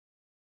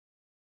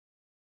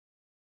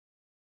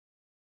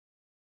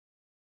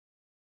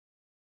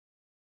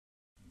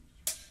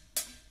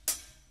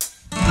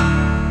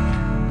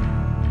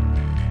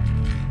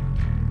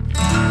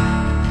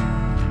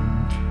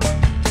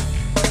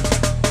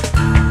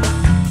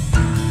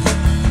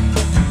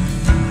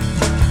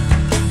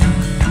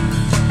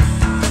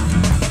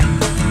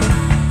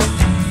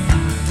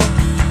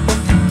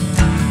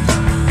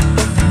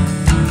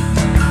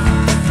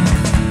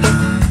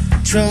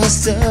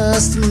Trust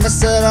us to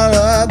mess it all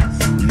up,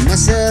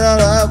 mess it all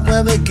up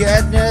when we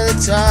get near the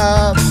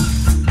top.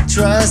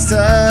 Trust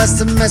us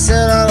to mess it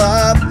all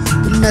up,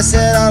 to mess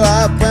it all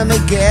up when we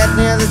get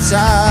near the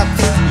top.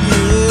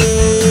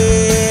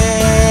 Yeah,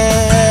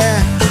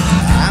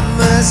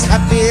 I'm as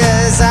happy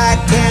as I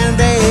can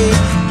be.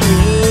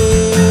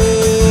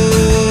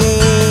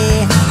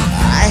 Yeah,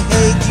 I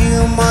hate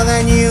you more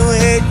than you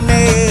hate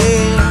me.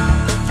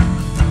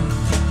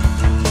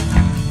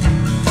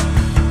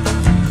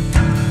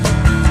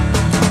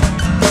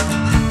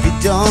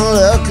 Don't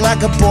look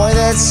like a boy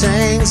that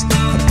sings,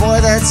 a boy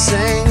that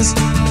sings, a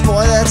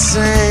boy that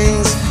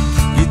sings.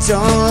 You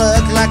don't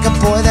look like a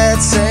boy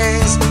that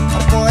sings, a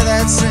boy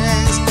that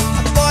sings,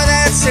 a boy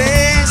that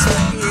sings.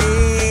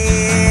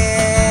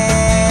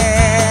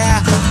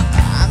 Yeah,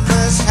 I'm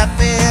as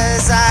happy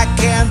as I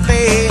can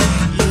be.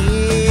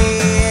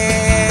 Yeah,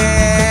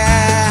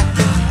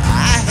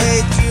 I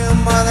hate you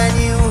more than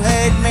you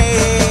hate me.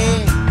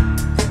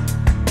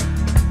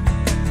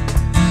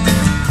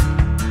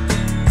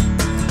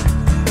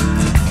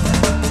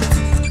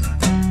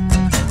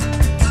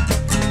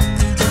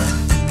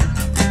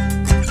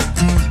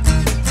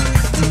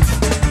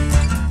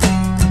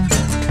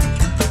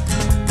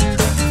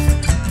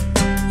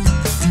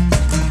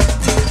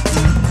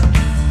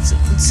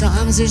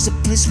 Sometimes there's a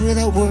place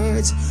without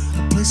words,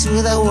 a place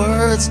without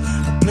words,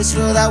 a place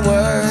without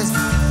words.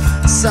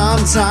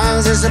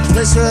 Sometimes there's a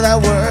place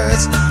without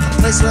words, a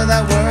place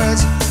without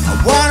words. I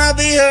wanna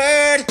be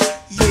heard,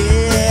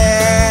 yeah.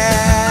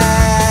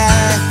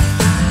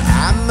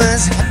 I'm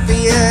as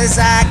happy as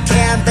I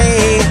can be.